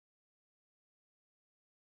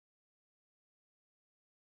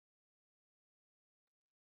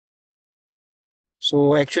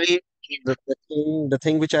So actually, the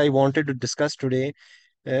thing which I wanted to discuss today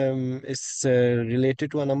is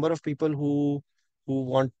related to a number of people who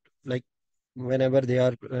want, like, whenever they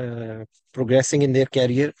are progressing in their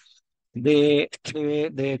career, they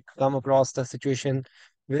come across the situation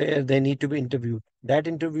where they need to be interviewed. That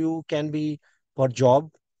interview can be for job.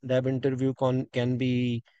 That interview can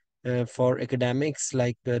be for academics,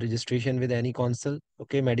 like registration with any council,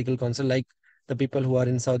 okay, medical council. Like the people who are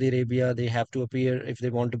in Saudi Arabia, they have to appear if they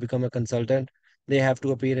want to become a consultant. They have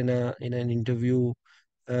to appear in an interview,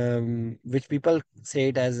 which people say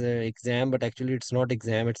it as an exam, but actually it's not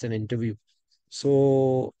exam, it's an interview.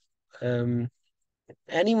 So um,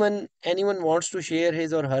 anyone wants to share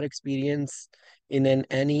his or her experience in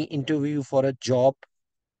any interview for a job?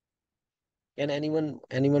 Can anyone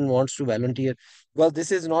wants to volunteer? Well,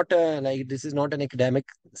 this is not an academic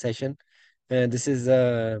session. This is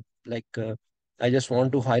I just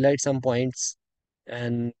want to highlight some points,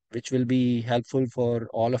 and which will be helpful for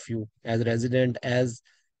all of you as resident, as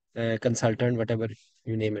consultant, whatever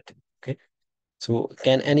you name it. Okay. So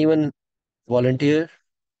can anyone volunteer?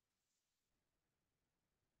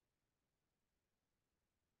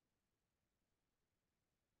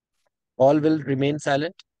 All will remain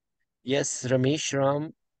silent. Yes, Ramesh,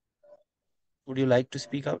 Ram, would you like to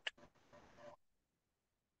speak out?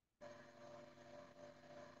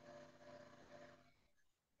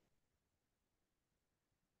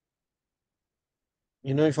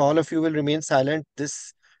 If all of you will remain silent,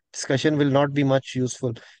 this discussion will not be much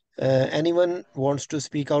useful. Anyone wants to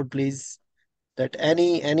speak out, please? That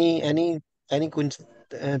any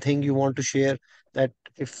thing you want to share, that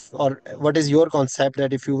if, or what is your concept,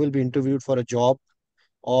 that if you will be interviewed for a job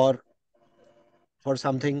or for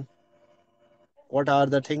something, what are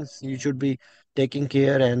the things you should be taking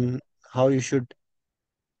care, and how you should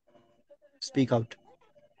speak out?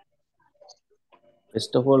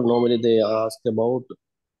 First of all, normally they ask about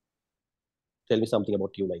tell me something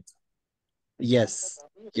about you, like Yes,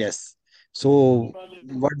 yes. So,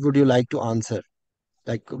 what would you like to answer?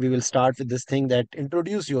 Like, we will start with this thing, that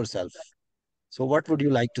introduce yourself. So, what would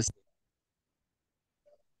you like to say?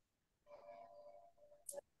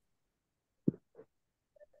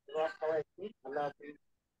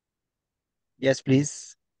 Yes,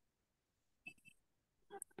 please.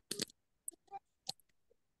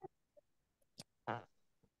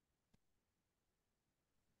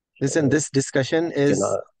 Listen, this discussion we can is,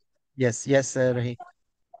 yes, yes,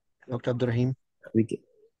 Dr. Abdurrahim. we can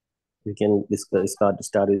we can discuss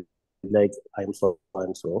start with like I'm so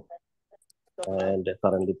and so and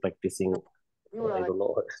currently practicing. I don't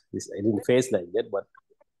know this. I didn't face like that, but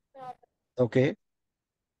Okay.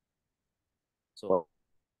 so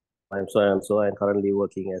I'm so and so and currently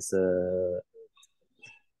working as a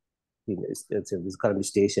it's in this current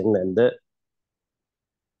station and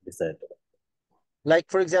this that Like,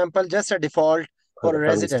 for example, just a default for a current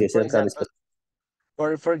resident. For station current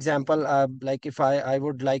example, for example, like, if I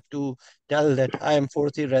would like to tell that I am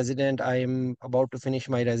fourth year resident, I am about to finish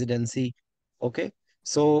my residency. Okay.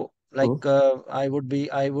 So, like, hmm? I would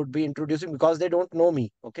be introducing, because they don't know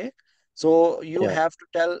me. Okay. So you Yeah, have to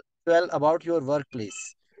tell about your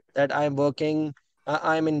workplace, that I am working,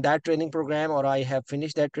 I'm in that training program, or I have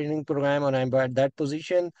finished that training program, and I'm at that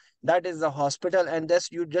position. That is the hospital, and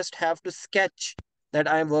this you just have to sketch that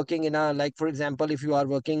I am working in a, like, for example, if you are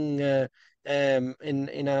working in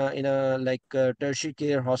a like tertiary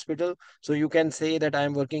care hospital. So you can say that I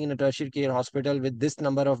am working in a tertiary care hospital with this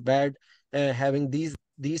number of bed, having these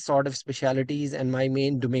sort of specialities, and my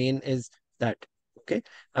main domain is that. Okay,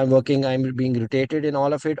 I'm being rotated in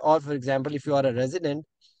all of it. Or, for example, if you are a resident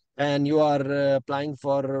and you are applying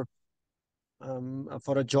for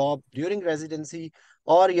a job during residency,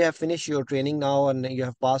 or you have finished your training now and you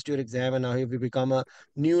have passed your exam, and now you have become a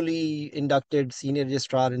newly inducted senior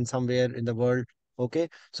registrar in somewhere in the world. Okay,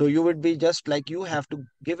 so you would be just like, you have to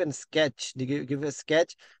give a sketch,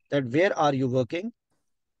 that where are you working,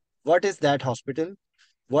 what is that hospital,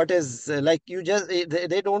 what is like, you just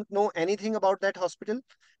they don't know anything about that hospital.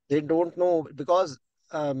 They don't know, because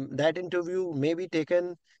that interview may be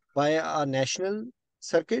taken by a national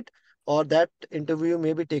circuit, or that interview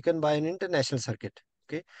may be taken by an international circuit.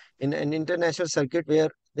 Okay, in an international circuit, where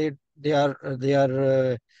they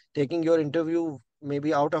are taking your interview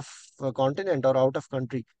maybe out of continent or out of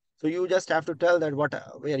country. So you just have to tell that what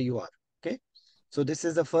where you are. Okay, so this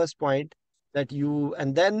is the first point, that you,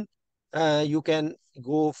 and then you can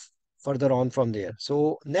go further on from there.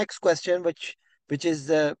 So next question, which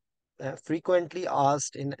is frequently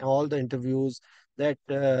asked in all the interviews, that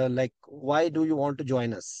like, why do you want to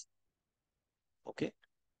join us? Okay,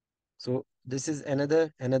 so this is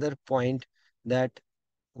another point, that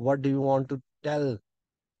what do you want to tell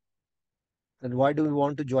and why do you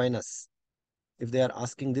want to join us if they are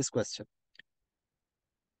asking this question.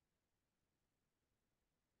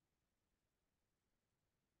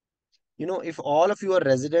 If all of you are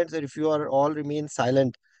residents or if you are all remain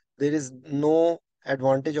silent, there is no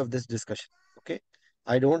advantage of this discussion. Okay.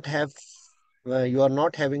 I don't have, you are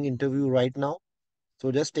not having interview right now.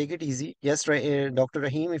 So just take it easy. Yes, Dr.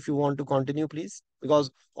 Rahim, if you want to continue, please,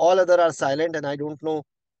 because all other are silent and I don't know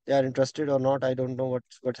they are interested or not. I don't know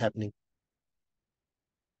what's happening.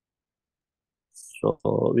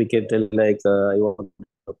 So we can tell like I want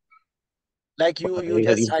Like I you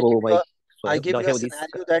have just improve my so I give I you a have this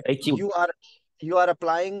scenario that achieved. you are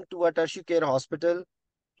applying to a tertiary care hospital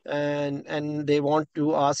and they want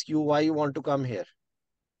to ask you why you want to come here.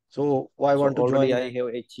 So why So want to already join? I have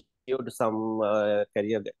achieved some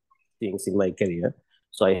career things in my career.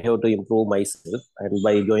 So I have to improve myself, and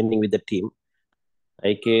by joining with the team,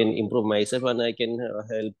 I can improve myself and I can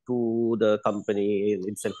help to the company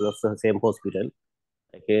itself of the same hospital.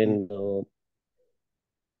 I Mm. can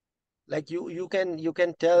Like you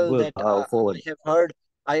can tell work that forward.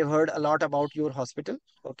 I have heard a lot about your hospital.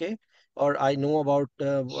 Okay. Or I know about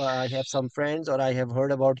I have some friends or I have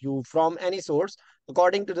heard about you from any source.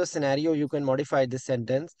 According to the scenario you can modify this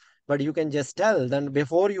sentence, but you can just tell. Then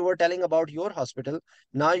before you were telling about your hospital,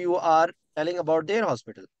 now you are telling about their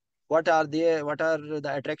hospital. What are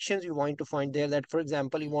the attractions you want to find there? That, for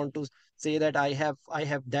example, you want to say that I have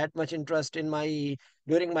that much interest in my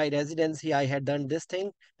during my residency I had done this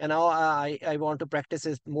thing, and now I want to practice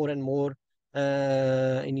it more and more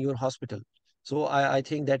in your hospital. So I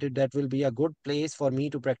think that will be a good place for me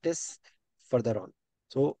to practice further on.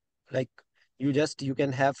 So, like, you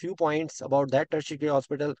can have few points about that tertiary care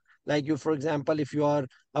hospital. Like, you, for example, if you are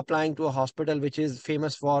applying to a hospital which is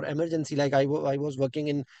famous for emergency, like I was working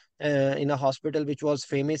in a hospital which was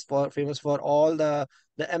famous for all the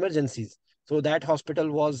emergencies. So that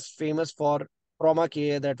hospital was famous for trauma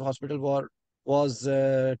care. That hospital was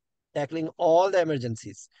tackling all the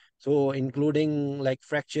emergencies. So including like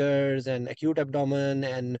fractures and acute abdomen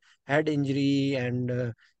and head injury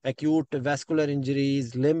and acute vascular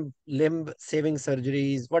injuries, limb saving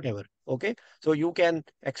surgeries, whatever. Okay. So you can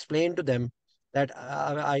explain to them that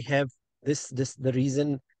I have this the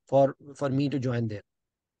reason for me to join there.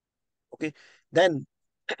 Okay. Then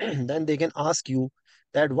then they can ask you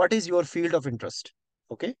that what is your field of interest.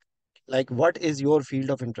 Okay. Like, what is your field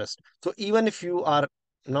of interest? So even if you are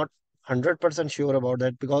not 100% sure about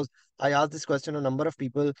that, because I asked this question a number of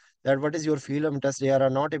people, that what is your field of interest, they are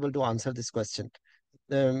not able to answer this question.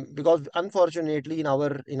 Because unfortunately in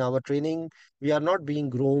our training we are not being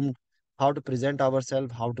groomed how to present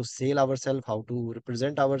ourselves, how to sell ourselves, how to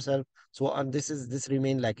represent ourselves. So this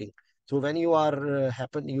remain lacking. So when you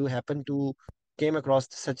happen to came across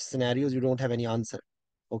such scenarios, you don't have any answer.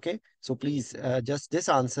 Okay. So please, just this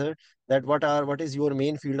answer, that what is your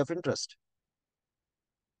main field of interest.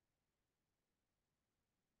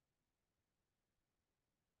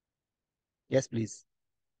 Yes, please.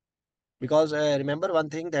 Because remember one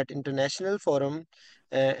thing, that international forum,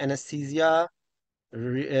 anesthesia,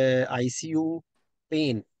 ICU,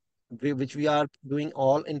 pain, which we are doing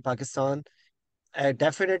all in Pakistan.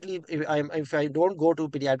 Definitely, if I don't go to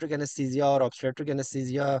pediatric anesthesia or obstetric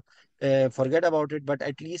anesthesia, forget about it. But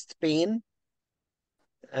at least pain,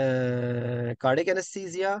 cardiac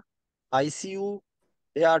anesthesia, ICU,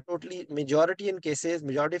 they are totally majority of cases,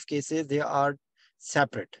 they are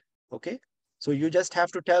separate. Okay. So you just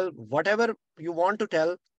have to tell whatever you want to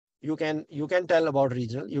tell. You can tell about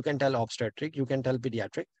regional, you can tell obstetric, you can tell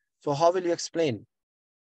pediatric. So how will you explain?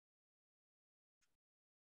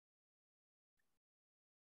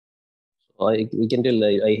 We can tell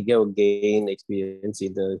I have gained experience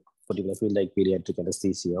in the particular field like pediatric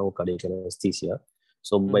anesthesia or cardiac anesthesia.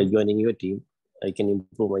 So by Hmm. joining your team, I can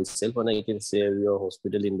improve myself and I can save your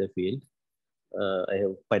hospital in the field. I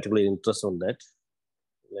have particular interest on that.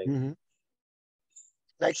 Like Hmm.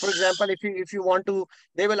 Like, for example, if you want to,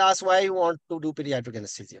 they will ask why you want to do pediatric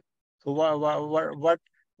anesthesia. So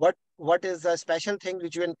what is the special thing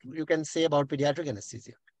which you can say about pediatric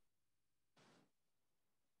anesthesia?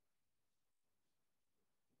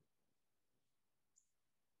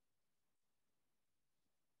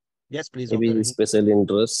 Yes, please, Dr. maybe Rahim. special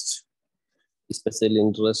interest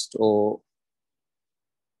or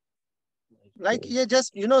Like, yeah,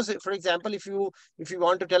 just say, for example, if you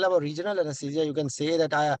want to tell about regional anesthesia, you can say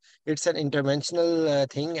that it's an interventional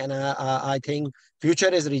thing, and I think future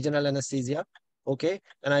is regional anesthesia. Okay.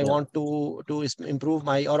 And I yeah. want to improve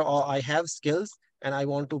my, or I have skills and I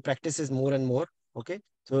want to practice this more and more. Okay.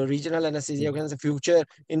 So regional anesthesia,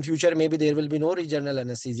 in future, maybe there will be no regional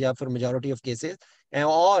anesthesia for majority of cases.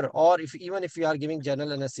 Or if even if you are giving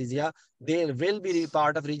general anesthesia, there will be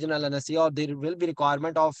part of regional anesthesia, or there will be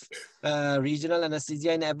requirement of regional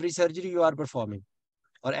anesthesia in every surgery you are performing,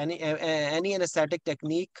 or any anesthetic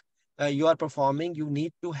technique you are performing. You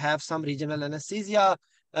need to have some regional anesthesia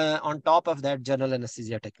on top of that general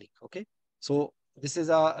anesthesia technique. Okay, so this is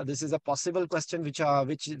a possible question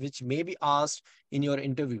which may be asked in your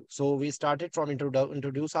interview. So we started from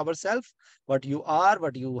introduce ourselves, what you are,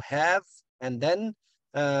 what you have, and then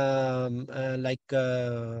like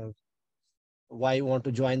why you want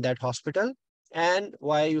to join that hospital, and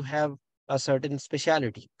why you have a certain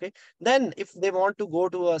specialty. Okay, then if they want to go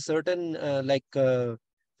to a certain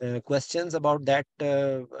questions about that,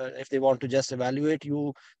 if they want to just evaluate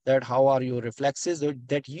you, that how are your reflexes,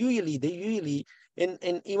 that usually they usually in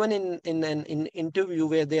even in an in interview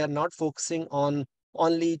where they are not focusing on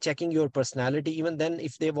only checking your personality, even then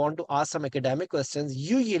if they want to ask some academic questions,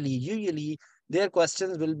 usually their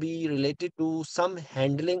questions will be related to some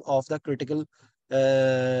handling of the critical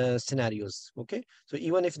scenarios. Okay, so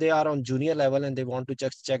even if they are on junior level and they want to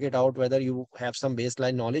check it out whether you have some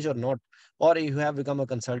baseline knowledge or not, or you have become a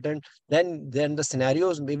consultant, then the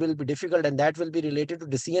scenarios will be difficult, and that will be related to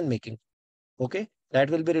decision making. Okay, that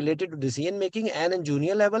will be related to decision making, and in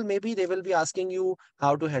junior level maybe they will be asking you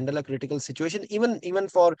how to handle a critical situation. Even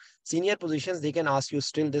for senior positions they can ask you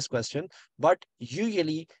still this question, but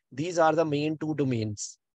usually these are the main two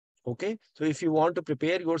domains. Okay, so if you want to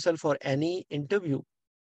prepare yourself for any interview,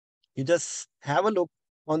 you just have a look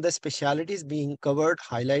on the specialities being covered,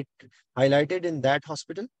 highlighted in that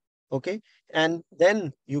hospital. Okay, and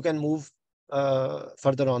then you can move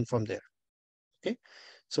further on from there. Okay,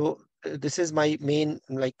 so this is my main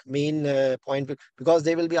point, because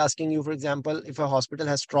they will be asking you, for example, if a hospital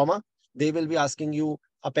has trauma, they will be asking you,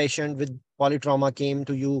 a patient with polytrauma came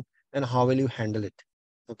to you, and how will you handle it?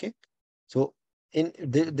 Okay, so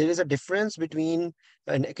there is a difference between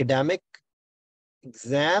an academic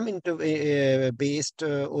exam into based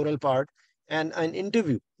oral part and an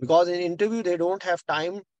interview, because in interview they don't have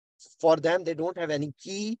time, for them they don't have any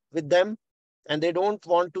key with them, and they don't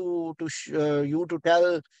want you to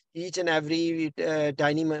tell each and every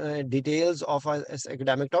tiny details of a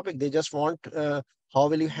academic topic. They just want how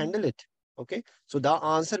will you handle it. Okay, so the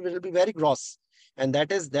answer will be very gross, and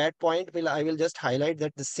that point will I will just highlight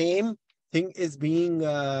that the same thing is being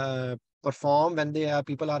performed when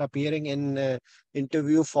people are appearing in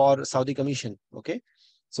interview for Saudi Commission. Okay,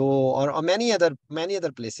 so or many other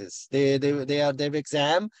places, they have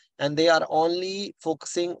exam, and they are only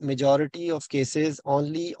focusing majority of cases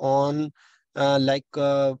only on if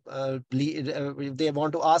they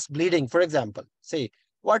want to ask bleeding, for example, say,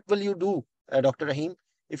 what will you do, Dr. Rahim,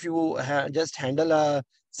 if you just handle a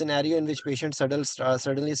scenario in which patient suddenly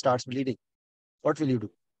starts bleeding? What will you do?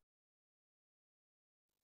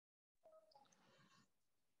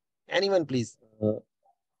 Anyone, please. Uh,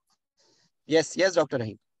 Yes, Dr.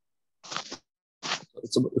 Rahim.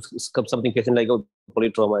 it's something patient like a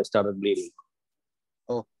polytrauma. I started bleeding.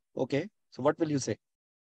 Oh, okay. So what will you say?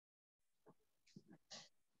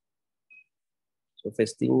 So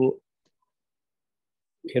first thing,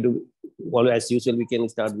 here to, well, as usual, we can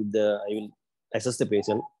start with I will assess the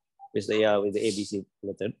patient with the ABC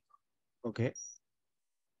method Okay.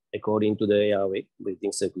 according to the airway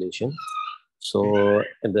breathing circulation. Okay. So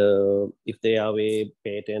if the airway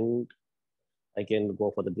patent, I can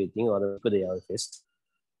go for the breathing or the airway first,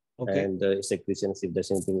 Okay. and secretions, if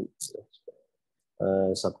there's anything,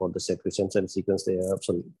 support the secretions and sequence the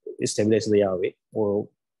sorry, stabilize the airway, or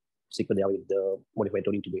sequence the airway with the modified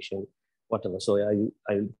intubation, whatever. So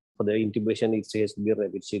I for the intubation it says to be a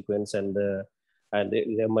rapid sequence, and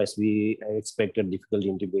there must be expected difficult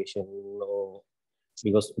intubation, or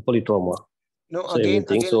because polytrauma. No, So everything.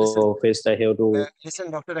 again, listen. So first I have to, Listen,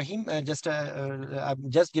 Dr. Rahim, I'm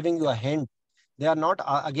just giving you a hint. They are not,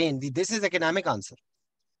 again, this is academic answer.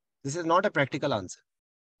 This is not a practical answer.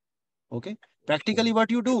 Okay. Practically, what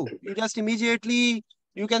you do, you just immediately,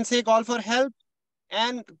 you can say call for help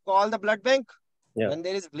and call the blood bank. yeah, When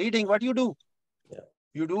there is bleeding, what you do? yeah,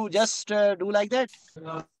 You do just do like that.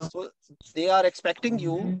 So they are expecting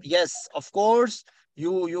you. Yes, of course,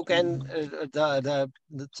 you can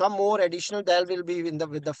some more additional there will be in the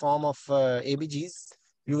with the form of ABGs.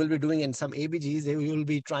 You will be doing in some ABGs. You will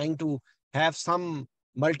be trying to have some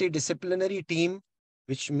multidisciplinary team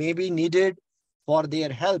which may be needed for their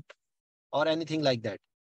help or anything like that.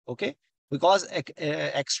 Okay, because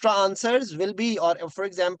extra answers will be, or for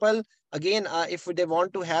example, again, if they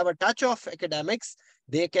want to have a touch of academics,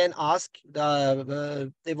 they can ask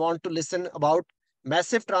they want to listen about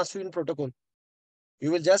massive transfusion protocol.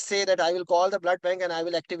 You will just say that I will call the blood bank and I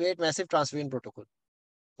will activate massive transfusion protocol.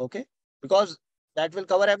 Okay? Because that will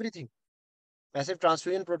cover everything. Massive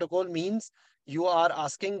transfusion protocol means you are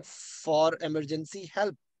asking for emergency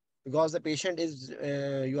help because the patient is,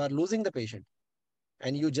 you are losing the patient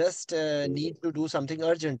and you just need to do something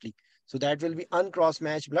urgently. So that will be uncross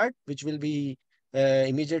matched blood, which will be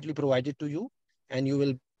immediately provided to you and you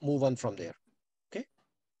will move on from there. Okay.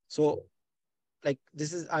 So like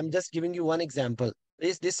this is, I'm just giving you one example.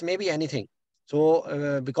 This may be anything.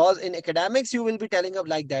 So because in academics you will be telling up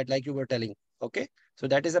like that, like you were telling. Okay, so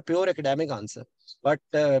that is a pure academic answer. But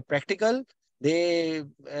practical, they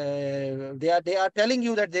are telling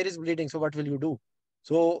you that there is bleeding, so what will you do?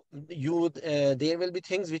 So you there will be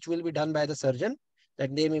things which will be done by the surgeon,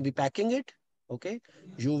 that they may be packing it. Okay,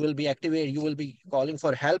 you will be activate, you will be calling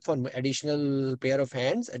for help, for additional pair of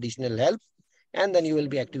hands, additional help, and then you will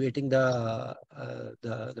be activating the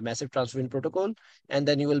massive transferrin protocol, and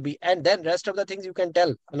then you will be, and then rest of the things you can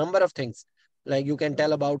tell a number of things, like you can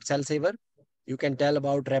tell about cell saver, you can tell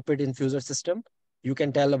about rapid infuser system, you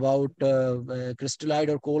can tell about crystallite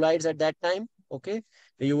or colloids at that time. Okay,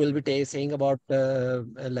 you will be saying about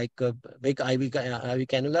like big IV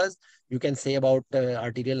cannulas. You can say about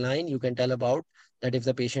arterial line. You can tell about that if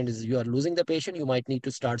the patient is, you are losing the patient, you might need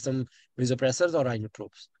to start some vasopressors or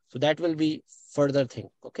inotropes. So that will be further thing.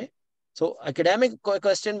 Okay. So academic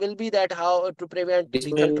question will be that how to prevent This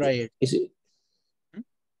lethal means triad. Hmm?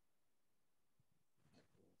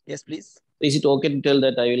 Yes, please. is it okay to tell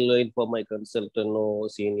that I will inform my consultant or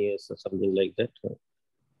seniors or something like that?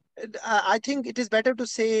 I think it is better to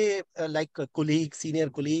say like a colleague, senior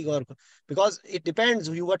colleague, or because it depends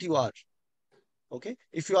you what you are. Okay.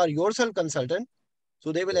 If you are yourself consultant,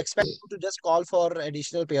 so they will expect you to just call for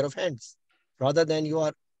additional pair of hands rather than you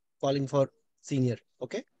are calling for senior.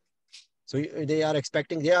 Okay. So they are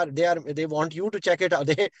expecting, they want you to check it out.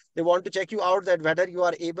 They want to check you out that whether you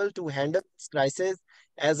are able to handle this crisis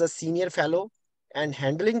as a senior fellow and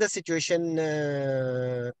handling the situation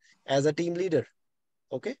as a team leader.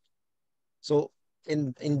 Okay. So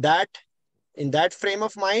in that frame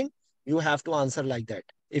of mind, you have to answer like that.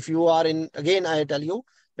 If you are in, again, I tell you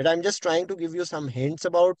that I'm just trying to give you some hints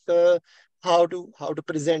about how to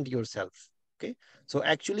present yourself. Okay. So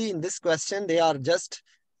actually in this question, they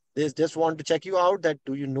just want to check you out that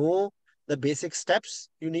do you know the basic steps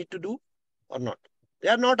you need to do or not. They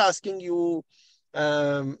are not asking you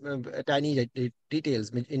tiny details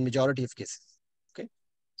in majority of cases. Okay.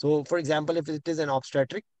 So for example, if it is an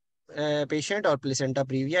obstetric patient or placenta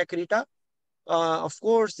previa accreta, of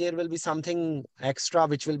course, there will be something extra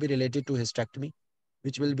which will be related to hysterectomy,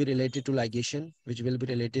 which will be related to ligation, which will be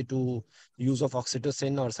related to use of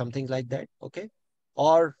oxytocin or something like that. Okay.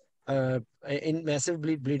 Or in massive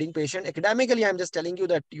bleeding patient, academically, I'm just telling you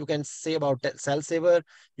that you can say about cell saver,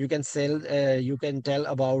 you can tell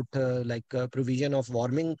about like provision of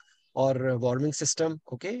warming or warming system.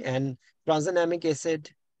 Okay. And tranexamic acid,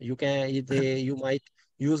 you might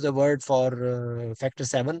use the word for factor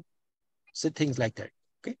 7, so things like that.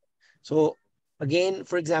 Okay. So again,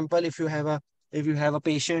 for example, if you have a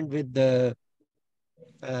patient with the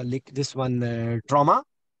like this one trauma.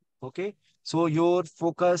 Okay. So your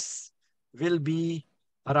focus will be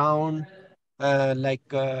around like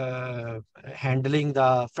handling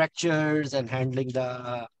the fractures and handling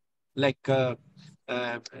the like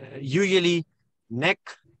usually neck,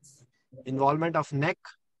 involvement of neck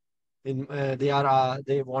in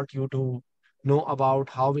they want you to know about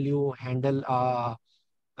how will you handle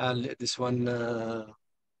this one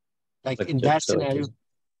like in Structure, that structure.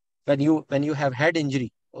 scenario, when you have head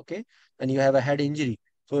injury. Okay. When you have a head injury,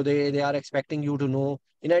 so they are expecting you to know,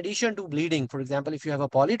 in addition to bleeding, for example, if you have a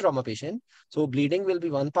polytrauma patient, so bleeding will be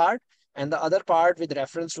one part, and the other part with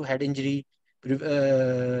reference to head injury,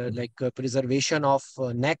 like preservation of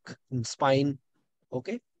neck and spine.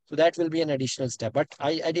 Okay. So that will be an additional step. But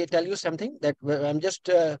I did tell you something that I'm just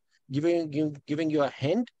giving you a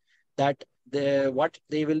hint that what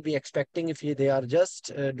they will be expecting if they are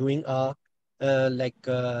just doing a they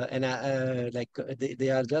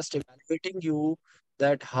are just evaluating you,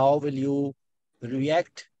 that how will you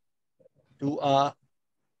react to a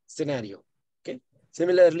scenario. Okay.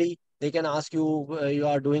 Similarly, they can ask you, you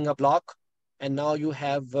are doing a block and now you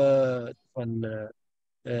have one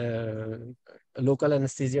local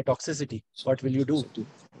anesthesia toxicity. What will you do?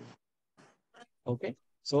 Okay.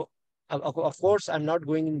 So, of course, I'm not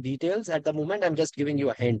going in details at the moment. I'm just giving you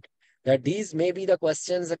a hint that these may be the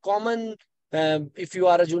questions, the common. If you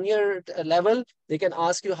are a junior level, they can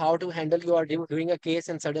ask you how to handle. You are doing a case,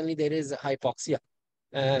 and suddenly there is hypoxia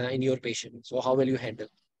in your patient. So, how will you handle?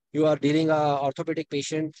 you are dealing a orthopedic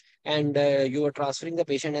patient, and you are transferring the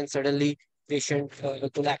patient, and suddenly patient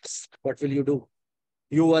collapse. What will you do?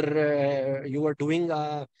 You were doing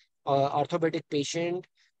a orthopedic patient,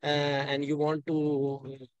 and you want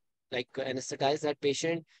to like anesthetize that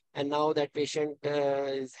patient, and now that patient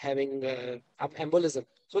is having embolism.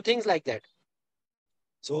 So things like that.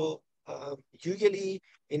 So usually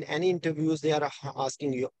in any interviews they are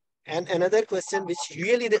asking you. And another question which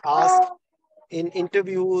usually they ask in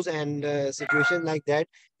interviews and situations like that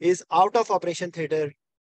is out of operation theater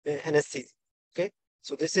anesthesia. Okay,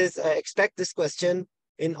 so this is expect this question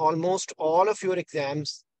in almost all of your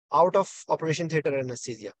exams, out of operation theater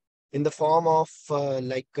anesthesia, in the form of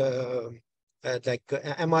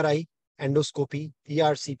MRI, endoscopy,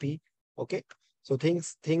 ERCP. Okay, so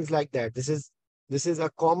things like that. This is a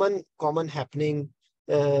common happening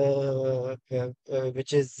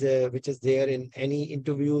which is there in any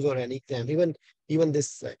interviews or any exam, even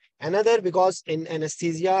this another, because in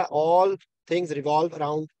anesthesia all things revolve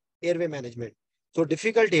around airway management. So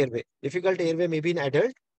difficult airway may be in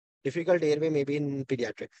adult, difficult airway may be in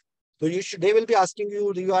pediatrics. So they will be asking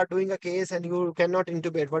you, you are doing a case and you cannot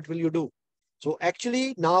intubate, what will you do? So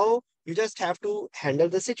actually now you just have to handle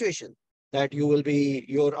the situation, that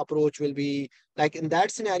your approach will be like in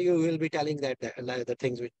that scenario, you will be telling like the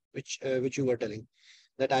things which you were telling,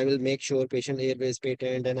 that I will make sure patient airway is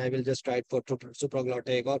patent and I will just try it for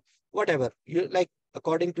supraglottic or whatever. You like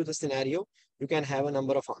according to the scenario, you can have a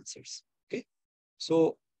number of answers. Okay.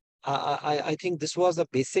 So I think this was a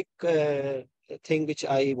basic thing which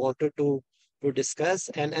I wanted to discuss.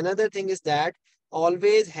 And another thing is that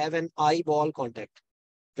always have an eyeball contact.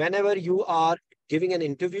 Whenever you are giving an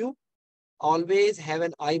interview, always have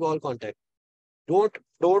an eyeball contact. Don't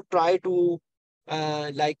try to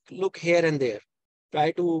like look here and there.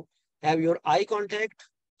 Try to have your eye contact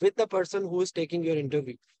with the person who is taking your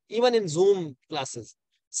interview. Even in Zoom classes,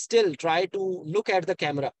 still try to look at the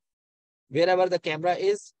camera. Wherever the camera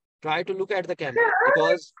is, try to look at the camera,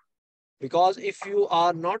 because if you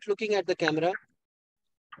are not looking at the camera,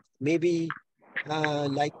 maybe your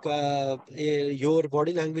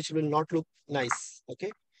body language will not look nice. Okay.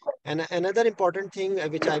 And another important thing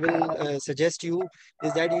which I will suggest you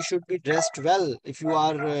is that you should be dressed well. If you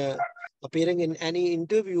are appearing in any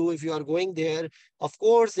interview, if you are going there, of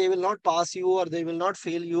course, they will not pass you or they will not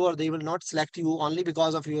fail you or they will not select you only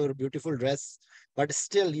because of your beautiful dress. But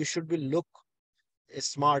still, you should be look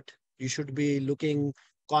smart. You should be looking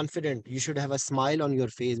confident. You should have a smile on your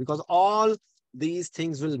face, because all these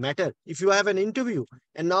things will matter. If you have an interview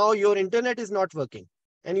and now your internet is not working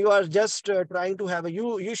and you are just trying to have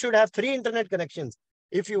you should have three internet connections.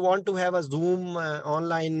 If you want to have a Zoom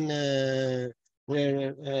online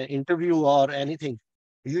interview or anything,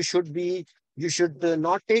 you should be, you should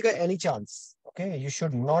not take any chance. Okay. You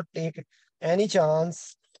should not take any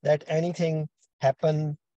chance that anything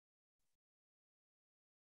happen.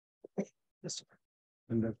 Yes.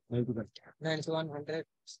 9100.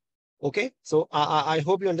 Okay, so I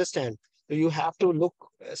hope you understand. So you have to look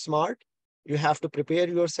smart. You have to prepare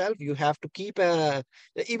yourself. You have to keep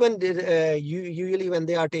even usually when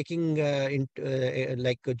they are taking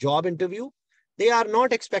like a job interview, they are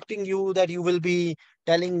not expecting you that you will be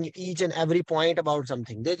telling each and every point about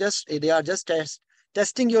something. They are just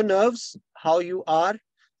testing your nerves, how you are,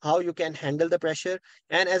 how you can handle the pressure.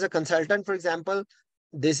 And as a consultant, for example,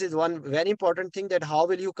 this is one very important thing, that how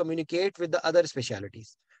will you communicate with the other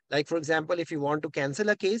specialties. Like for example, if you want to cancel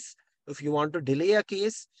a case, if you want to delay a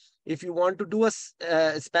case, if you want to do a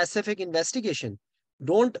specific investigation,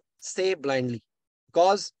 don't say blindly,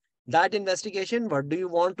 because that investigation, what do you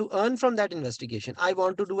want to earn from that investigation? I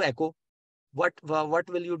want to do echo. What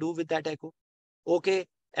will you do with that echo? Okay,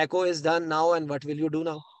 echo is done now, and what will you do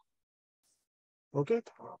now? Okay.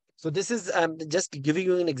 So this is just giving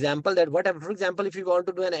you an example that whatever, for example, if you want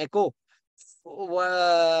to do an echo,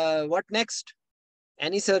 what next?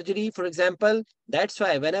 Any surgery, for example. That's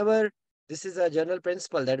why whenever, this is a general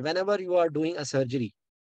principle, that whenever you are doing a surgery,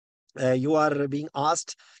 you are being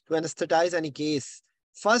asked to anesthetize any case.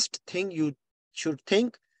 First thing you should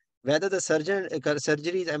think whether the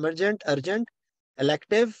surgery is emergent, urgent,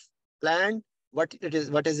 elective, planned, what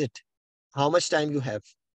is it? How much time you have?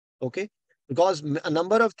 Okay, because a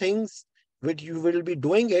number of things which you will be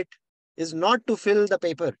doing it is not to fill the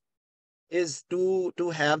paper, is to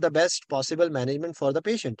have the best possible management for the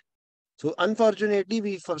patient. So unfortunately,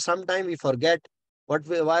 we for some time we forget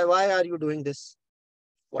why are you doing this?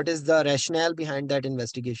 What is the rationale behind that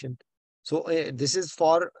investigation? So this is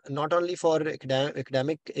for not only for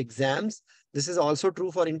academic exams, this is also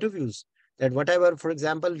true for interviews. That whatever, for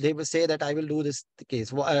example, they will say that I will do this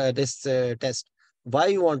case, this test. why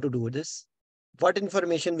you want to do this, what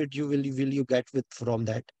information will you get with from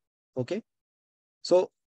that. Okay. So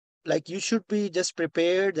like you should be just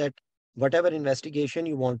prepared that whatever investigation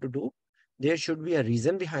you want to do, there should be a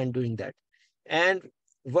reason behind doing that. And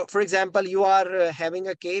for example, you are having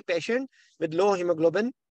a K patient with low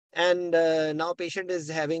hemoglobin, and now patient is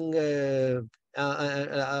having a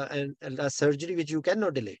surgery which you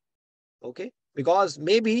cannot delay. Okay, because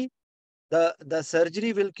maybe the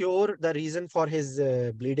surgery will cure the reason for his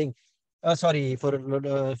bleeding. Sorry,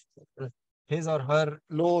 for his or her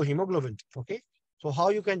low hemoglobin. Okay, so how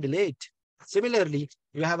you can delay it? Similarly,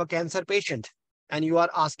 you have a cancer patient and you are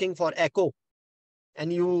asking for echo,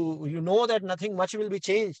 and you know that nothing much will be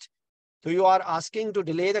changed. So you are asking to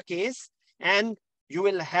delay the case, and you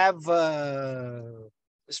will have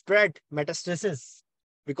spread metastasis,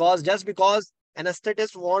 because just because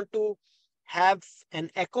anesthetists want to have an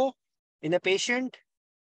echo in a patient,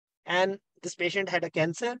 and this patient had a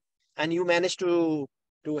cancer, and you managed to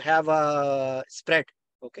have a spread.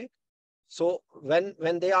 Okay, so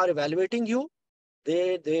when they are evaluating you,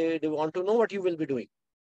 they want to know what you will be doing.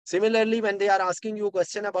 Similarly, when they are asking you a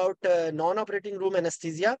question about non-operating room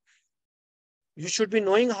anesthesia, you should be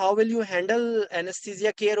knowing how will you handle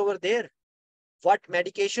anesthesia care over there, what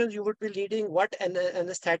medications you would be needing, what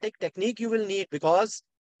anesthetic technique you will need, because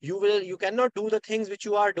you cannot do the things which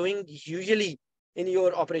you are doing usually in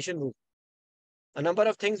your operation room. A number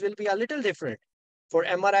of things will be a little different. For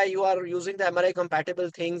MRI, you are using the MRI compatible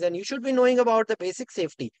things, and you should be knowing about the basic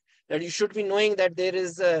safety. That you should be knowing that there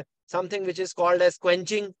is something which is called as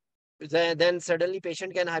quenching. Then suddenly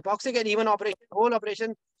patient can hypoxic, and even whole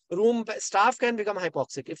operation room staff can become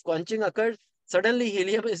hypoxic. If quenching occurs, suddenly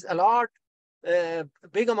helium is a lot,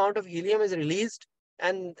 big amount of helium is released,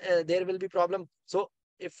 and there will be problem. So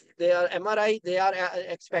if they are MRI, they are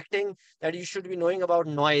expecting that you should be knowing about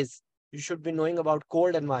noise, you should be knowing about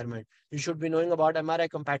cold environment, you should be knowing about MRI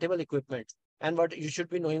compatible equipment, and what you should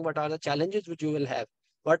be knowing what are the challenges which you will have.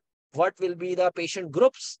 What will be the patient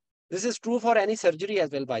groups? This is true for any surgery as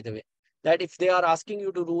well, by the way. That if they are asking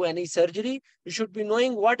you to do any surgery, you should be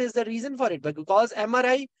knowing what is the reason for it. But because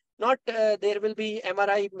MRI, not there will be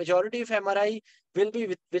MRI, majority of MRI will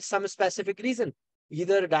be with some specific reason,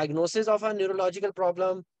 either diagnosis of a neurological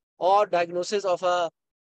problem or diagnosis of a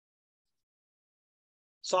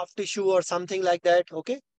soft tissue or something like that.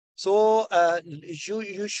 Okay, so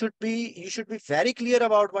you should be very clear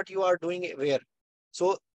about what you are doing where.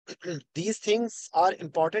 So these things are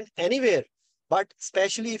important anywhere, but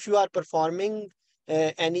especially if you are performing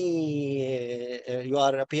you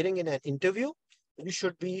are appearing in an interview, you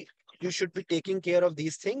should be you should be taking care of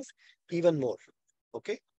these things even more.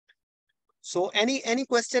 Okay, so any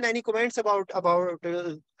question, any comments about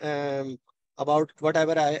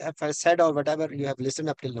whatever I have said or whatever you have listened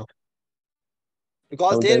up till now?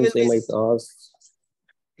 Because there Sometimes will they be. might ask,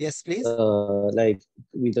 Yes, please. like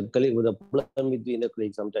with the problem between the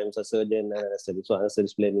colleague, sometimes a surgeon and anesthetic. So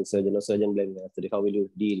anesthetic blaming surgeon or surgeon blaming anesthetic. How will you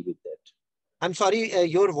deal with that? I'm sorry,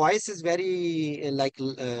 your voice is very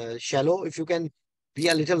shallow. If you can be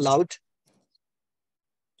a little loud.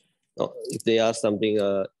 If they ask something,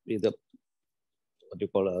 with the what you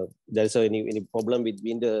call there's any problem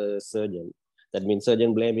between the surgeon, that means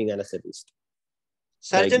surgeon blaming anesthetist.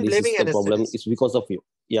 Like Surgeon this is blaming the problem. anesthetist. It's because of you.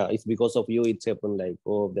 Yeah, it's because of you. It's happened. Like,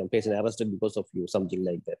 oh, the patient arrested because of you, something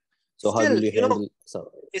like that. So how Still, will you handle? So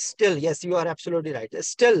still, yes, you are absolutely right.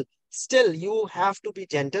 Still, you have to be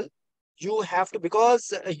gentle. You have to,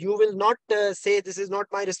 because you will not say this is not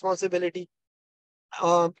my responsibility.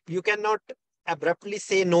 You cannot abruptly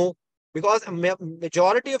say no, because a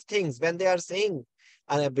majority of things when they are saying,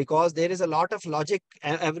 because there is a lot of logic.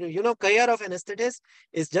 Care of anesthetist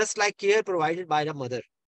is just like care provided by the mother.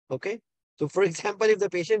 Okay, so for example, if the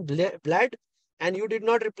patient bled and you did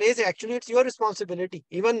not replace it, actually it's your responsibility.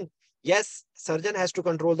 Even yes, surgeon has to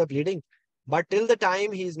control the bleeding, but till the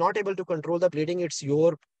time he is not able to control the bleeding, it's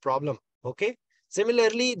your problem. Okay,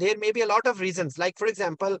 similarly, there may be a lot of reasons, like for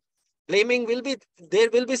example, blaming will be, there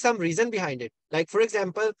will be some reason behind it. Like for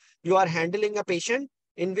example, you are handling a patient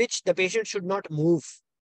in which the patient should not move,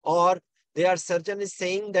 or their surgeon is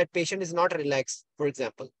saying that patient is not relaxed, for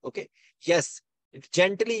example. Okay, yes,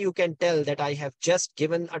 gently you can tell that I have just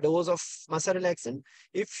given a dose of muscle relaxant.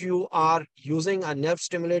 If you are using a nerve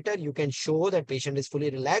stimulator, you can show that patient is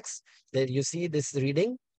fully relaxed, that you see this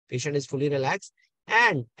reading, patient is fully relaxed.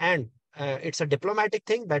 And it's a diplomatic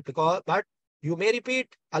thing, but you may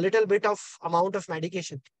repeat a little bit of amount of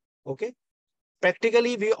medication. Okay,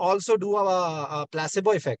 practically we also do a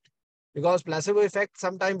placebo effect, because placebo effect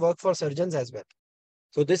sometimes work for surgeons as well.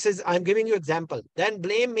 So this is, I'm giving you example. Then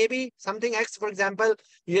blame maybe something X, for example,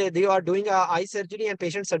 you are doing a eye surgery and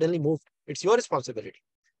patient suddenly moved. It's your responsibility.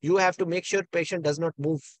 You have to make sure patient does not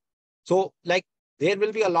move. So like there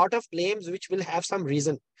will be a lot of claims which will have some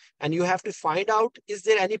reason, and you have to find out, is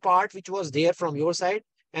there any part which was there from your side?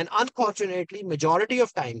 And unfortunately, majority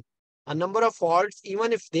of time, a number of faults,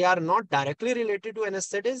 even if they are not directly related to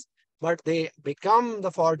anesthetist, but they become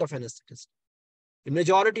the fault of anesthetist in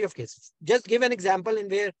majority of cases. Just give an example in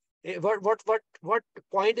where what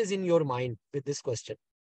point is in your mind with this question,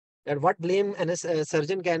 that what blame a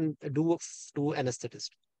surgeon can do to anesthetist.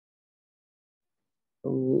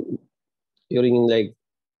 During like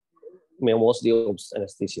mostly of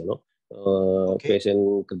anesthesia, no? Okay.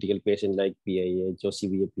 Patient, critical patient like PIH or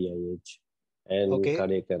severe PIH and Okay.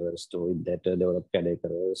 cardiac arrest, or with that develop cardiac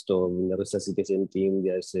arrest, or in the resuscitation team,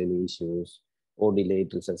 there's any issues or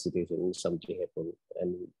delayed resuscitation, something happened,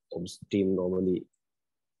 and team normally,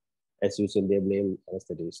 as usual, they blame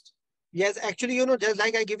anesthetist. Yes, actually, just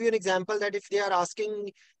like I give you an example, that if they are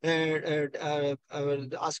asking to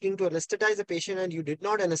anesthetize a patient and you did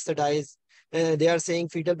not anesthetize, they are saying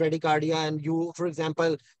fetal bradycardia, and you, for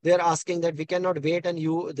example, they are asking that we cannot wait, and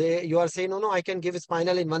you are saying, no, I can give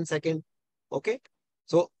spinal in 1 second. Okay.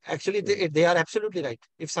 So actually, they are absolutely right.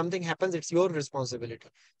 If something happens, it's your responsibility.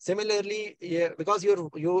 Similarly, yeah, because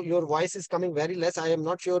your voice is coming very less, I am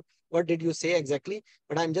not sure what did you say exactly,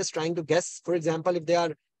 but I'm just trying to guess. For example, if they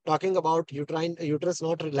are talking about uterus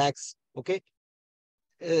not relax, okay,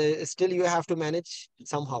 still you have to manage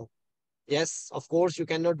somehow. Yes, of course, you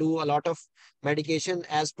cannot do a lot of medication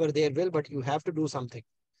as per their will, but you have to do something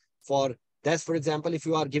for that's, for example, if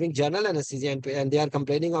you are giving general anesthesia and they are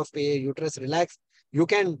complaining of uterus relax, you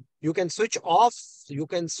can switch off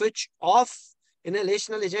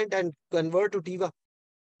inhalational agent and convert to tiva.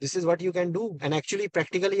 This is what you can do. And actually,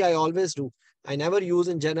 practically, I always do. I never use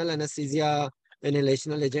in general anesthesia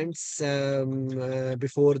inhalational agents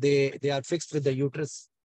before they are fixed with the uterus.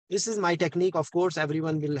 This is my technique. Of course,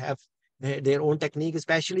 everyone will have their own technique,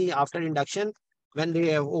 especially after induction. When they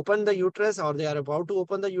have opened the uterus or they are about to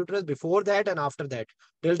open the uterus, before that and after that,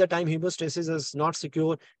 till the time hemostasis is not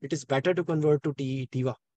secure, it is better to convert to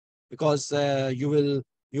TIVA, because you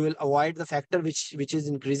will avoid the factor which is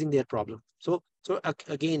increasing their problem.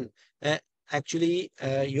 Again, uh, actually,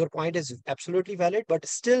 your point is absolutely valid, but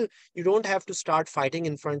still you don't have to start fighting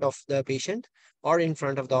in front of the patient or in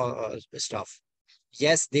front of the staff.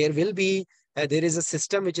 Yes, there is a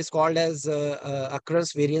system which is called as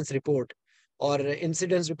occurrence variance report or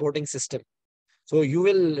incidence reporting system. So you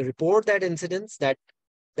will report that incidence, that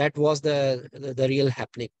was the real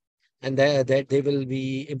happening, and that they will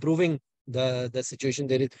be improving the situation.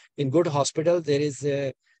 There is, in good hospital, there is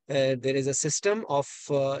a system of,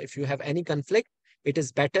 if you have any conflict, it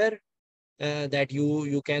is better that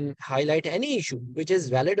you can highlight any issue which is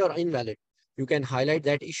valid or invalid. You can highlight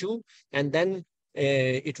that issue, and then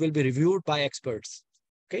it will be reviewed by experts.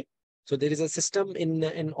 Okay. So there is a system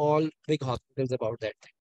in all big hospitals about that.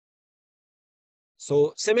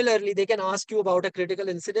 So similarly, they can ask you about a critical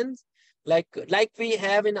incident, like we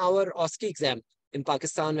have in our OSCE exam in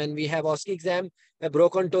Pakistan. When we have OSCE exam, a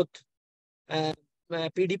broken tooth, uh,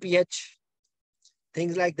 PDPH,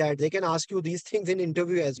 things like that. They can ask you these things in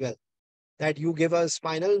interview as well. That you give a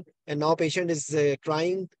spinal, and now patient is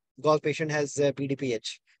crying because patient has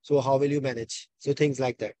PDPH. So how will you manage? So things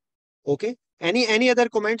like that. Okay. Any other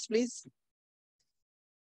comments, please?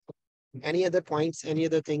 Any other points? Any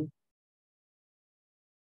other thing?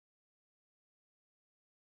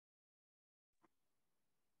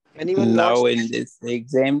 Anyone wants? Now in this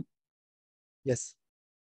exam, Yes.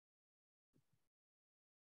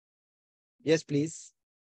 Yes, please.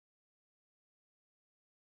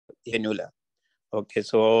 cannula. Okay,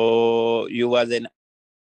 so you was in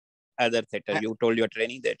other theater. You told your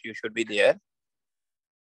training that you should be there.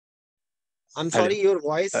 I'm Hello. sorry, your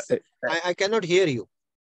voice, I cannot hear you.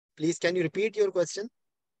 Please, can you repeat your question?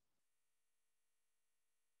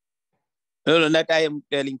 No, that I am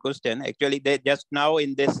telling question. Actually, they just now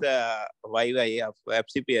in this YY of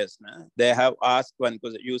FCPS, they have asked one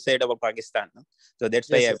question. You said about Pakistan, so that's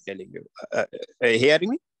why Yes, I'm yes. telling you. Hearing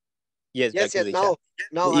me? Yes, Yes, Dr. yes. Zisha.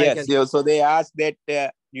 Now I Yes, can hear. so they asked that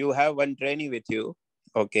you have one trainee with you.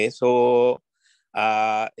 Okay, so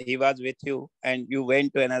he was with you and you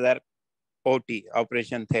went to another OT,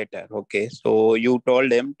 operation theater. Okay, so you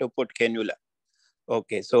told him to put cannula.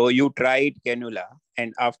 Okay, so you tried cannula,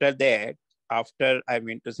 and after that, after I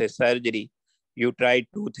mean to say surgery, you tried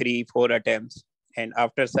 2, 3, 4 attempts, and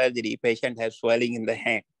after surgery, patient has swelling in the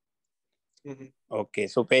hand. Mhm. Okay,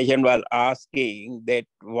 so patient was asking that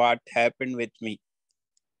what happened with me.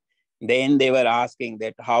 Then they were asking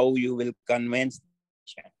that how you will convince the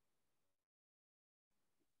patient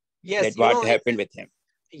Yes, that what happened with him.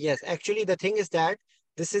 yes, actually, the thing is that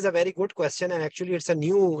this is a very good question, and actually, it's a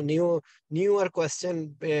newer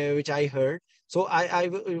question which I heard. So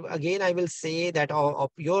again, I will say that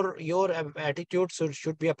your attitude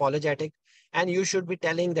should be apologetic, and you should be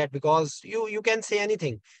telling that because you can say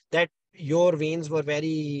anything that your veins were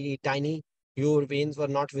very tiny, your veins were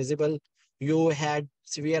not visible, you had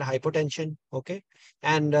severe hypotension, okay,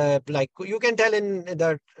 and like you can tell in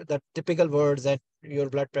the typical words that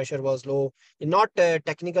your blood pressure was low in not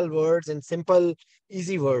technical words, in simple,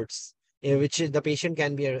 easy words, the patient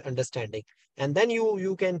can be understanding. And then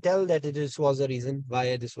you can tell that this was the reason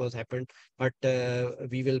why this was happened. But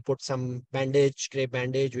we will put some bandage, crepe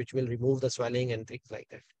bandage, which will remove the swelling and things like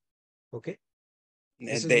that. Okay,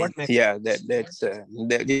 this is what makes. Yeah,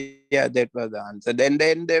 yeah, that was the answer. Then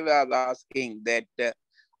they were asking that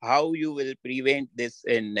how you will prevent this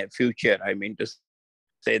in future. I mean to say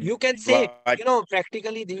that what You can say,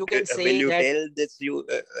 practically you will can you say tell that this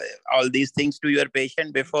all these things to your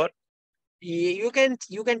patient before? you can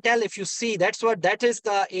tell if you see. That is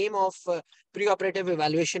the aim of preoperative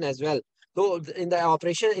evaluation as well. So in the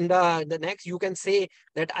operation, in the next, you can say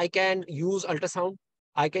that I can use ultrasound,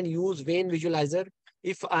 I can use vein visualizer.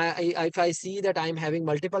 If I see that I'm having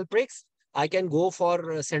multiple pricks, I can go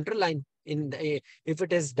for central line if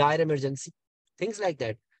it is dire emergency, things like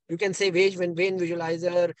that. You can say vein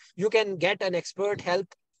visualizer. You can get an expert help.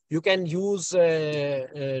 You can use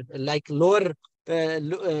like thinner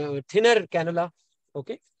cannula.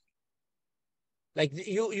 Okay, like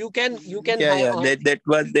you can Yeah, have. yeah, that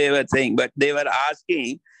was they were saying, but they were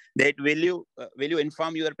asking that will you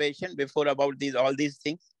inform your patient before about these all these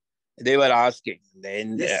things? They were asking.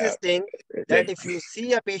 Then This is thing that that if you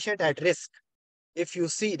see a patient at risk, if you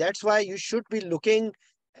see, that's why you should be looking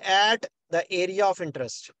at the area of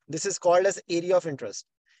interest. This is called as area of interest.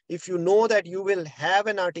 If you know that you will have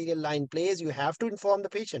an arterial line placed, you have to inform the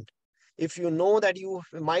patient. If you know that you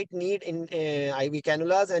might need in IV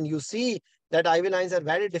cannulas and you see that IV lines are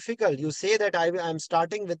very difficult, you say that I'm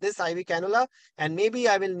starting with this IV cannula and maybe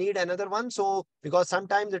I will need another one. So because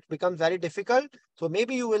sometimes it becomes very difficult, so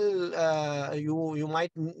maybe you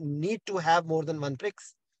might need to have more than one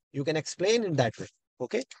pricks. You can explain in that way.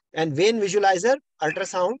 Okay. And vein visualizer,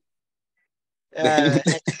 ultrasound. then, Uh,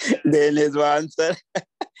 then his answer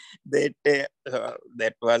that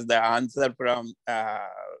was the answer from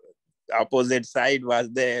opposite side was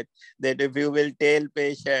that if you will tell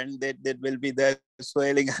patient that there will be the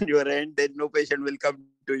swelling on your end, then no patient will come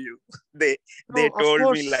to you. they they no, of told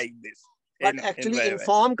me like course. this But in actually, my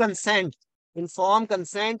informed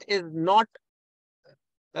consent is not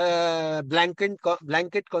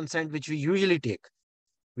blanket consent, which we usually take.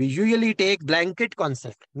 We usually take blanket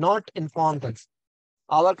consent, not informed consent.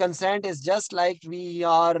 Our consent is just like we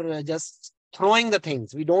are just throwing the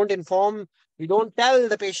things. We don't inform, we don't tell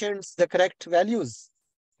the patients the correct values.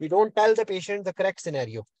 We don't tell the patient the correct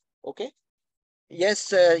scenario. Okay.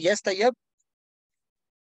 Yes, yes, Tayyab.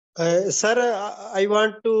 Sir, I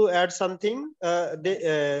want to add something.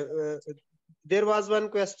 There was one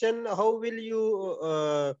question. How will you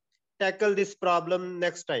tackle this problem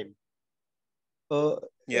next time? Uh,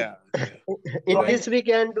 yeah in right this, we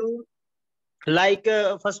can do like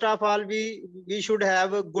first of all, we should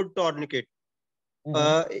have a good tourniquet.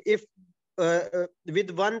 If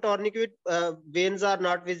with one tourniquet veins are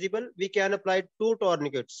not visible, we can apply two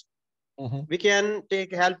tourniquets. We can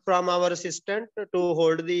take help from our assistant to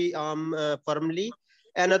hold the arm firmly.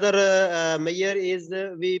 Another measure is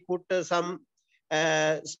we put some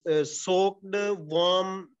soaked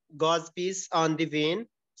warm gauze piece on the vein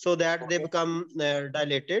so that they become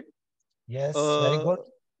dilated. Yes, very Uh, good.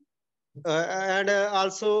 and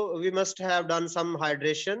also we must have done some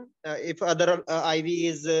hydration if other IV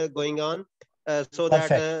is going on so that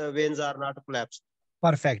Perfect. veins are not collapsed.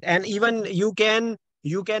 Perfect. And even you can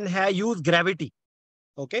use gravity.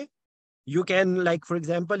 Okay. You can, like, for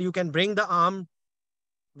example, you can bring the arm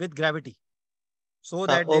with gravity so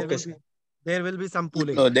that there Okay, will sir. be there will be some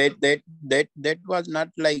pulling. no that was not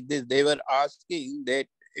like this. They were asking that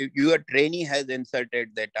if your trainee has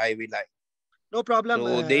inserted that IV line. No problem.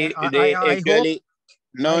 So they I hope actually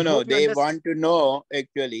I no hope you they understand. want to know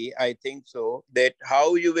actually I think so that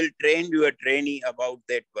how you will train your trainee about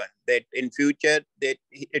that one, that in future that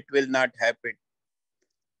it will not happen.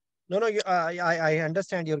 No, no, I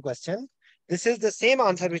understand your question. This is the same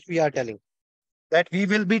answer which we are telling, that we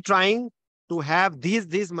will be trying to have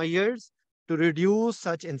these measures to reduce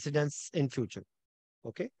such incidents in future.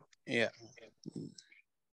 Okay. Yeah.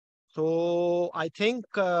 So I think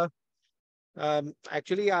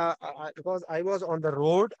Actually, because I was on the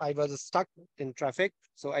road, I was stuck in traffic.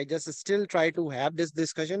 So I just still try to have this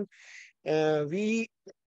discussion. Uh, we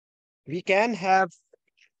we can have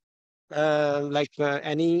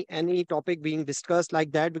any topic being discussed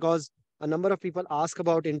like that, because a number of people ask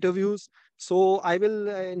about interviews. So I will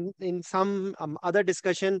in some other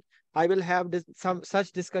discussion, I will have some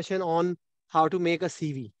such discussion on how to make a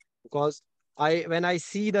CV, because I when I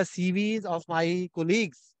see the CVs of my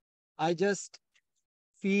colleagues, I just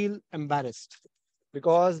feel embarrassed,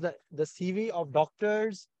 because the CV of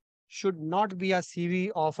doctors should not be a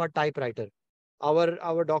CV of a typewriter.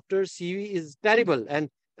 Our doctor's CV is terrible. And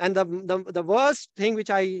the worst thing which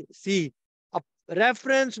I see, a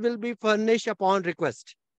reference will be furnished upon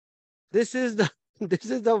request. This is the this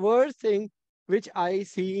is the worst thing which I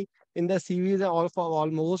see in the CVs of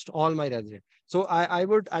almost all my residents. So I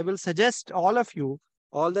will suggest all of you,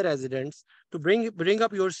 all the residents, to bring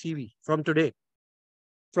up your CV from today.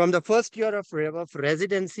 From the first year of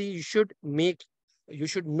residency, you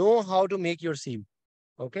should know how to make your CV.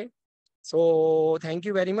 Okay. So thank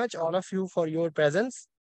you very much, all of you, for your presence.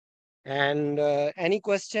 And any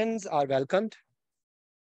questions are welcomed.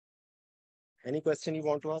 Any question you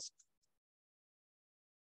want to ask?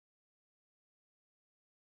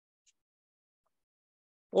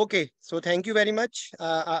 Okay, so thank you very much.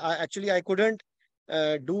 Actually, I couldn't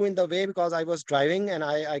do in the way because I was driving, and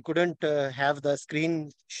I couldn't have the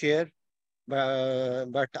screen share.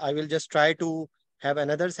 But I will just try to have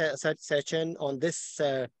another such session on this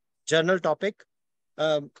journal topic.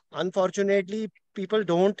 Unfortunately, people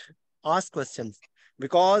don't ask questions,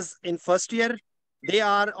 because in first year they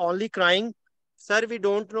are only crying, "Sir, we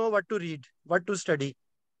don't know what to read, what to study."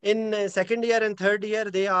 In second year and third year,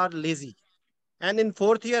 they are lazy, and in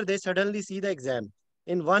fourth year they suddenly see the exam.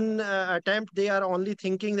 In one attempt they are only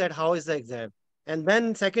thinking that how is the exam, and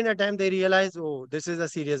then second attempt they realize, oh, this is a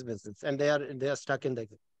serious business, and they are stuck in the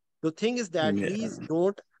exam. The thing is that Yeah. please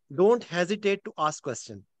don't hesitate to ask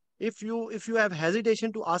question. If you have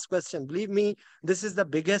hesitation to ask question, believe me, this is the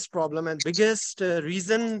biggest problem and biggest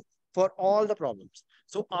reason for all the problems.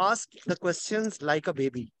 So ask the questions like a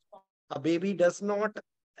baby. A baby does not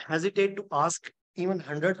hesitate to ask even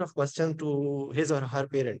hundreds of questions to his or her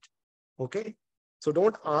parent. Okay. So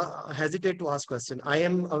don't hesitate to ask question. I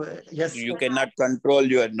am, yes. You cannot control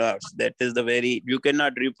your nerves. That is the very, you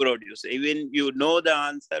cannot reproduce. Even you know the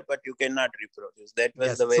answer, but you cannot reproduce. That was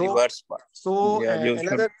Yes. the very worst part. So Yeah, you should.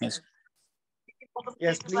 another,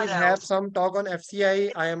 yes, please have some talk on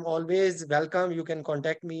FCI. I am always welcome. You can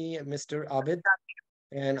contact me, Mr. Abid,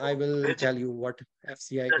 and I will tell you what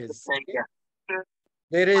FCI is. Okay?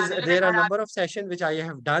 There are a number of sessions which I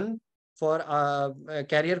have done for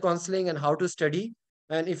career counseling and how to study.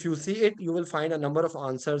 And if you see it, you will find a number of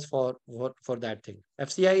answers for that thing.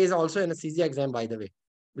 FCI is also anesthesia exam, by the way.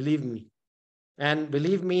 Believe me. And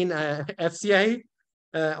believe me, in FCI,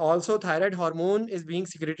 also thyroid hormone is being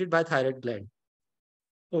secreted by thyroid gland.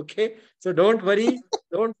 Okay. So don't worry.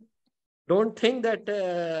 Don't don't think that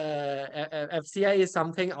FCI is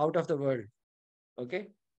something out of the world. Okay.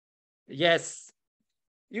 Yes.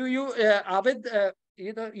 Abid,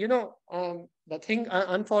 the thing,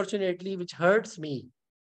 unfortunately, which hurts me,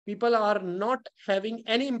 people are not having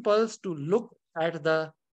any impulse to look at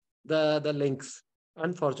the links.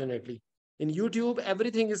 Unfortunately, in YouTube,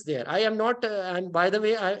 everything is there. I am not, and by the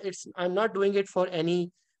way, I'm not doing it for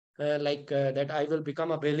any that I will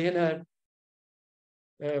become a billionaire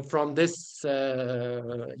from this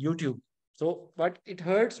YouTube. So, but it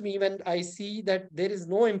hurts me when I see that there is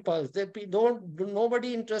no impulse. That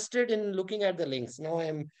nobody interested in looking at the links. Now I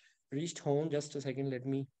am reached home. Just a second. Let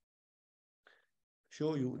me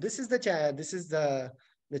show you. This is the This is the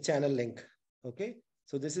channel link. Okay.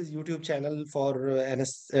 So this is YouTube channel for the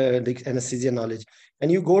anesthesia knowledge,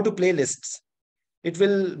 and you go to playlists. It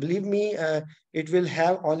will, believe me, it will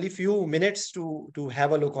have only few minutes to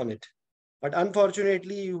have a look on it. But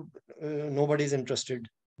unfortunately, nobody is interested.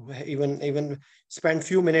 Even spend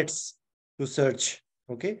few minutes to search.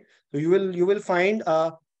 Okay, so you will find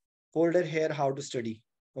a folder here, how to study.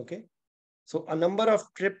 Okay, so a number of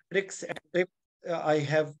tricks and tips I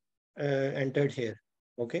have entered here.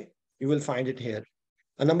 Okay, you will find it here.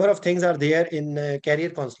 A number of things are there in career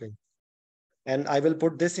counseling, and I will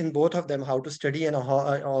put this in both of them, how to study and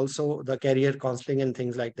also the career counseling and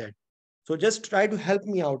things like that. So just try to help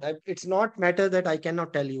me out. It's not matter that I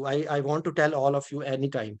cannot tell you. I want to tell all of you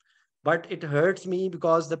anytime, but it hurts me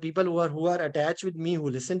because the people who are attached with me,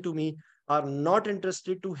 who listen to me, are not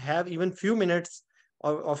interested to have even few minutes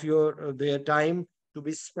of their time to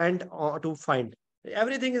be spent to find.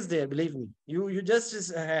 Everything is there, believe me. You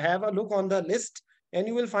just have a look on the list and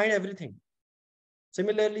you will find everything.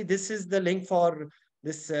 Similarly, this is the link for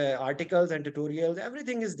this articles and tutorials.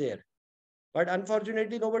 Everything is there. But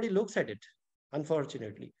unfortunately, nobody looks at it.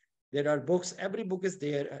 Unfortunately, there are books. Every book is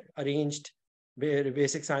there arranged.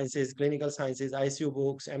 Basic sciences, clinical sciences, ICU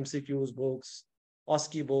books, MCQs books,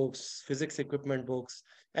 OSCE books, physics equipment books,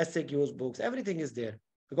 SAQs books. Everything is there.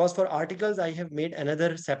 Because for articles, I have made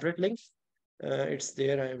another separate link. It's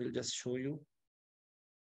there. I will just show you.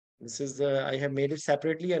 This is the, I have made it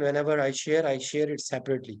separately, and whenever I share it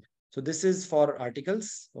separately. So this is for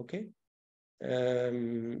articles. Okay.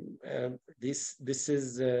 This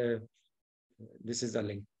is a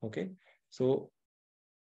link. Okay. So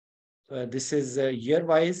this is year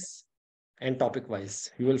wise and topic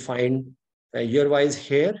wise. You will find year wise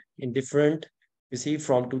here in different, you see,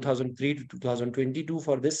 from 2003 to 2022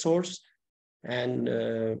 for this source, and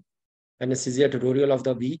anesthesia tutorial of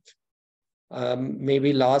the week.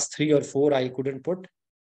 Maybe last 3 or 4 I couldn't put.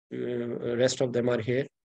 Rest of them are here.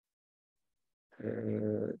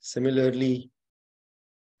 Similarly,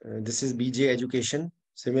 this is BJ education.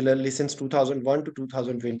 Similarly, since 2001 to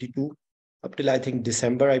 2022, up till I think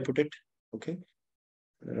December, I put it. Okay.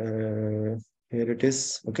 Here it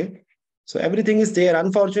is. Okay. So everything is there.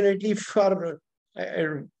 Unfortunately, for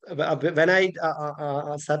when I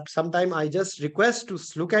sometime I just request to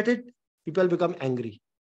look at it, people become angry.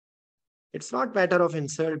 It's not matter of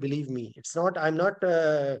insult, believe me. It's not. I'm not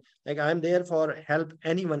like I'm there for help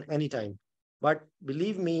anyone anytime. But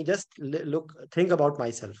believe me, just look, think about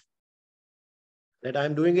myself, that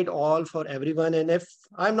I'm doing it all for everyone. And if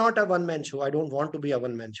I'm not a one-man show, I don't want to be a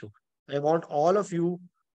one-man show. I want all of you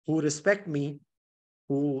who respect me,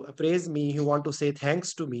 who praise me, who want to say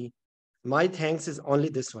thanks to me. My thanks is only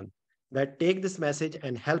this one, that take this message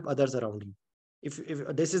and help others around you. If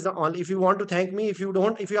this is the only, if you want to thank me, if you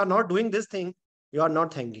are not doing this thing, you are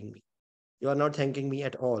not thanking me. You are not thanking me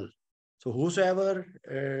at all. So whosoever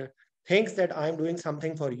thinks that I'm doing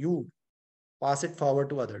something for you, pass it forward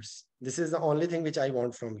to others. This is the only thing which I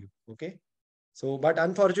want from you. Okay. So, but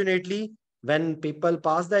unfortunately, when people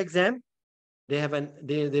pass the exam,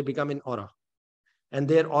 they become in aura, and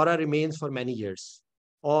their aura remains for many years.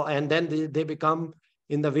 And then they become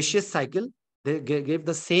in the vicious cycle. They give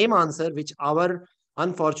the same answer which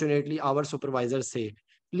unfortunately our supervisors say,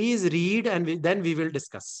 please read, and then we will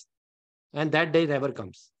discuss. And that day never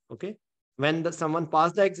comes. Okay. When someone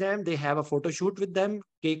passed the exam, they have a photo shoot with them,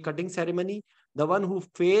 cake cutting ceremony. The one who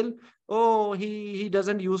failed, oh, he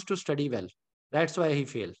doesn't used to study well. That's why he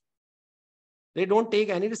failed. They don't take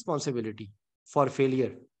any responsibility for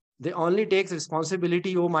failure. They only take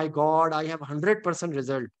responsibility. Oh my God, I have 100%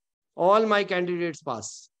 result. All my candidates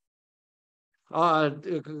pass.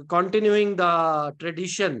 Continuing the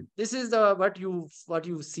tradition. This is the what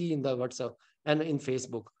you see in the WhatsApp and in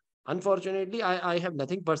Facebook. Unfortunately, I have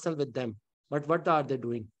nothing personal with them. But what are they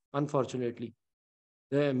doing? Unfortunately,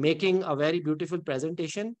 they're making a very beautiful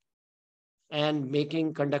presentation and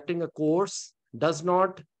conducting a course does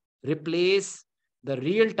not replace the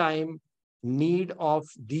real time need of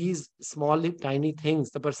these small tiny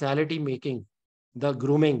things, the personality making, the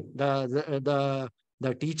grooming, the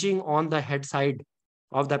teaching on the head side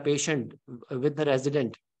of the patient with the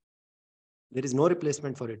resident. There is no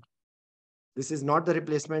replacement for it. This is not the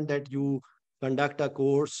replacement that you conduct a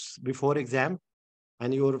course before exam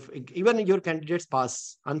and even your candidates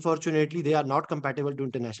pass. Unfortunately, they are not compatible to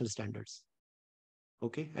international standards.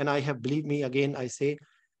 Okay. And I have, believe me, again, I say,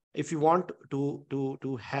 if you want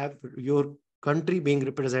to have your country being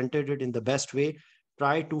represented in the best way,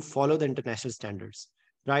 try to follow the international standards.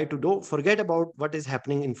 Try to don't forget about what is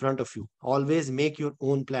happening in front of you. Always make your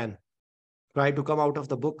own plan. Try to come out of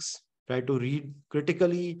the books. Try to read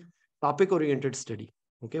critically, topic-oriented study.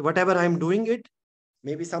 Okay, whatever I'm doing it,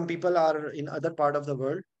 maybe some people are in other part of the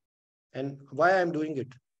world, and why I'm doing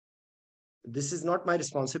it. This is not my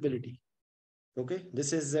responsibility. Okay,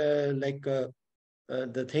 this is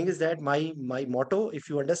the thing is that my motto, if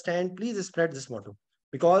you understand, please spread this motto,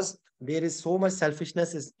 because there is so much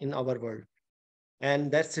selfishness in our world,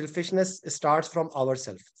 and that selfishness starts from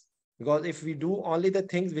ourselves. Because if we do only the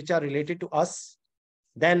things which are related to us,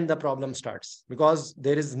 then the problem starts. Because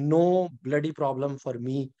there is no bloody problem for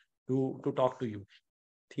me to talk to you.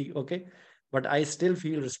 Okay, but I still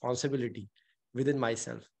feel responsibility within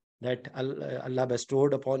myself that Allah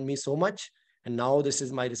bestowed upon me so much, and now this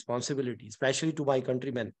is my responsibility, especially to my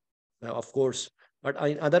countrymen, of course, but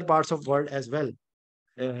in other parts of world as well.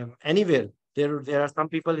 Anywhere there are some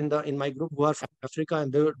people in my group who are from Africa,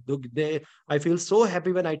 and they I feel so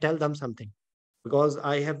happy when I tell them something, because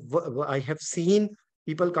I have seen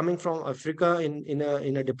people coming from Africa in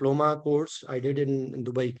a diploma course I did in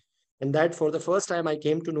Dubai. And that for the first time, I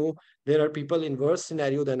came to know there are people in worse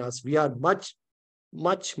scenario than us. We are much,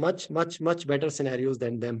 much, much, much, much better scenarios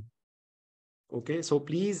than them. Okay, so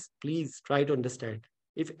please, please try to understand.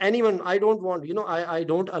 If anyone, I don't want, I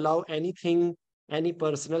don't allow anything, any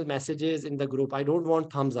personal messages in the group. I don't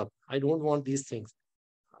want thumbs up. I don't want these things.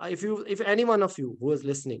 If any one of you who is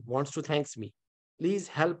listening wants to thanks me, please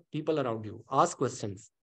help people around you. Ask questions,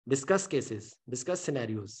 discuss cases, discuss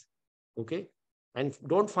scenarios. Okay, and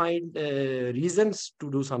don't find reasons to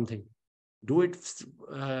do something. Do it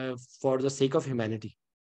for the sake of humanity.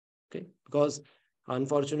 Okay, because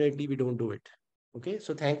unfortunately we don't do it. Okay,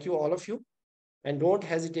 so thank you all of you, and don't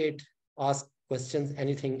hesitate. Ask questions,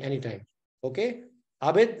 anything, anytime. Okay,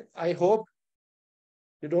 Abid, I hope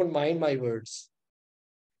you don't mind my words.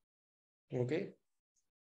 Okay.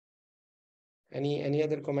 Any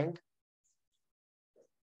other comment?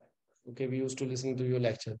 Okay, we used to listen to your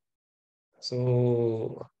lecture.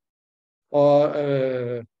 So,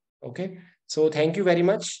 or okay. So thank you very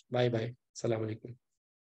much. Bye bye. Assalamu alaikum.